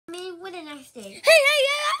mistake. Hey!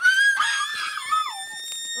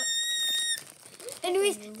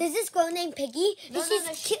 Anyways, there's this girl named Piggy. No.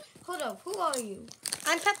 Hold up. Who are you?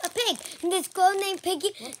 I'm Peppa Pig. And this girl named Piggy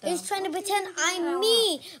is trying to pretend I'm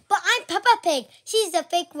me. But I'm Peppa Pig. She's the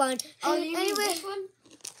fake one. Oh, you mean this one?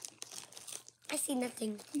 I see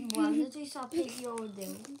nothing. Wow, literally saw Piggy over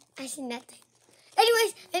there. I see nothing.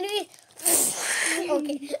 Anyways.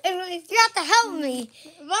 Okay. Anyways, you have to help me.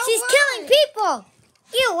 She's killing people.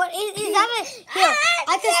 Ew, what is that? Here,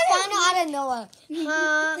 I can spawn her out of nowhere.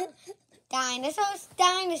 Dinosaurs.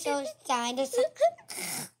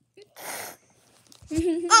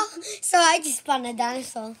 Oh, so I just spawned a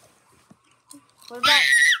dinosaur. What about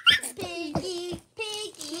Piggy,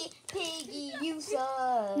 you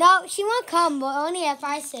suck. No, she won't come, but only if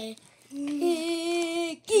I say,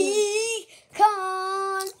 Piggy,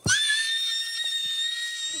 come.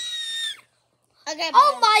 Okay,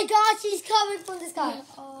 Oh my God, she's coming from the sky.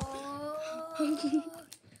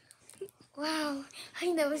 Wow,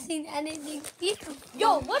 I've never seen anything beautiful.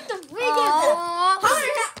 Yo, what the frig is that? How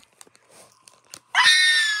did that?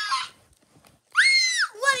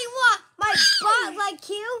 What do you want? My butt like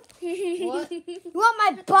you? What? You want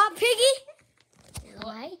my butt, Piggy? No,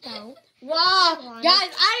 I don't. Wow,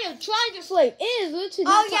 guys, I am trying to sleep. It is literally.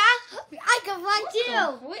 Oh yeah? I can run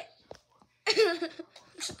too. What?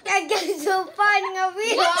 I get so fighting over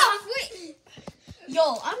here. What the frick?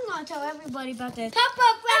 Yo, I'm gonna tell everybody about this.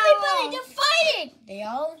 Peppa Pig. Everybody, they're fighting. They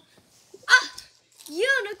all.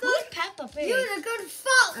 Unicorn. Who's Peppa Pig? Unicorn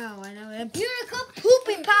fault. Oh, I know it. Unicorn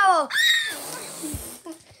pooping power.